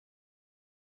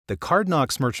The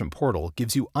Cardknox Merchant Portal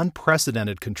gives you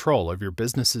unprecedented control of your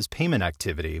business's payment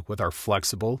activity with our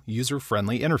flexible,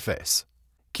 user-friendly interface.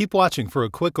 Keep watching for a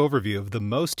quick overview of the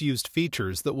most used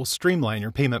features that will streamline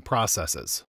your payment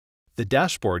processes. The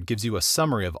dashboard gives you a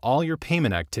summary of all your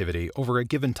payment activity over a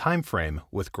given time frame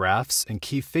with graphs and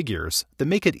key figures that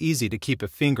make it easy to keep a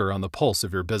finger on the pulse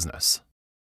of your business.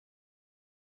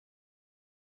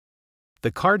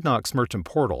 The Cardknox Merchant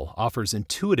Portal offers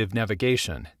intuitive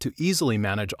navigation to easily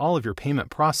manage all of your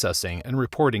payment processing and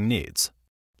reporting needs.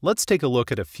 Let's take a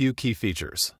look at a few key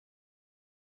features.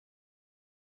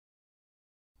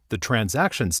 The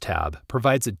Transactions tab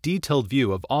provides a detailed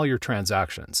view of all your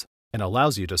transactions and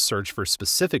allows you to search for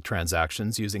specific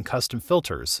transactions using custom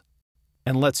filters,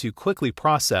 and lets you quickly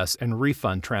process and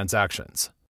refund transactions.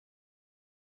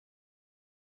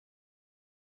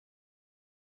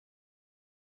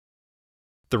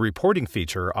 The Reporting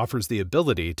feature offers the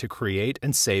ability to create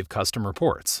and save custom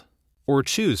reports, or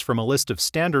choose from a list of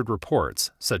standard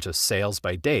reports such as sales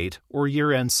by date or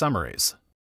year-end summaries.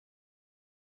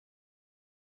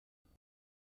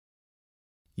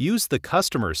 Use the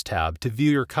Customers tab to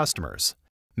view your customers,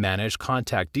 manage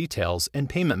contact details and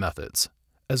payment methods,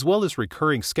 as well as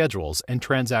recurring schedules and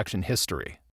transaction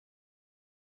history.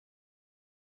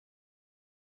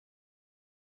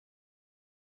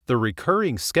 The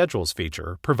Recurring Schedules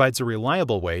feature provides a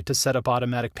reliable way to set up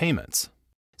automatic payments,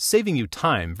 saving you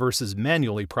time versus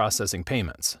manually processing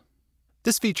payments.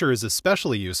 This feature is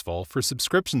especially useful for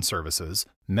subscription services,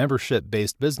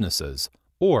 membership-based businesses,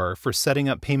 or for setting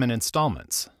up payment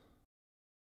installments.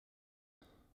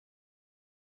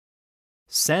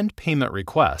 Send Payment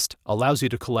Request allows you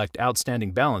to collect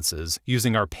outstanding balances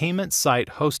using our payment site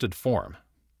hosted form.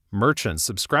 Merchants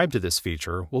subscribed to this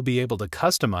feature will be able to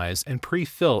customize and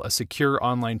pre-fill a secure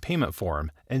online payment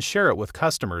form and share it with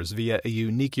customers via a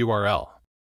unique URL.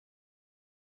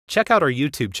 Check out our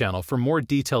YouTube channel for more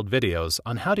detailed videos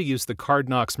on how to use the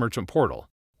Cardknox Merchant Portal,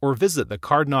 or visit the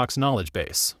Cardknox Knowledge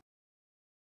Base.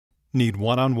 Need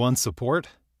one-on-one support?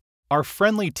 Our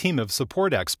friendly team of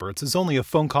support experts is only a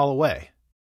phone call away.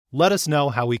 Let us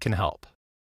know how we can help.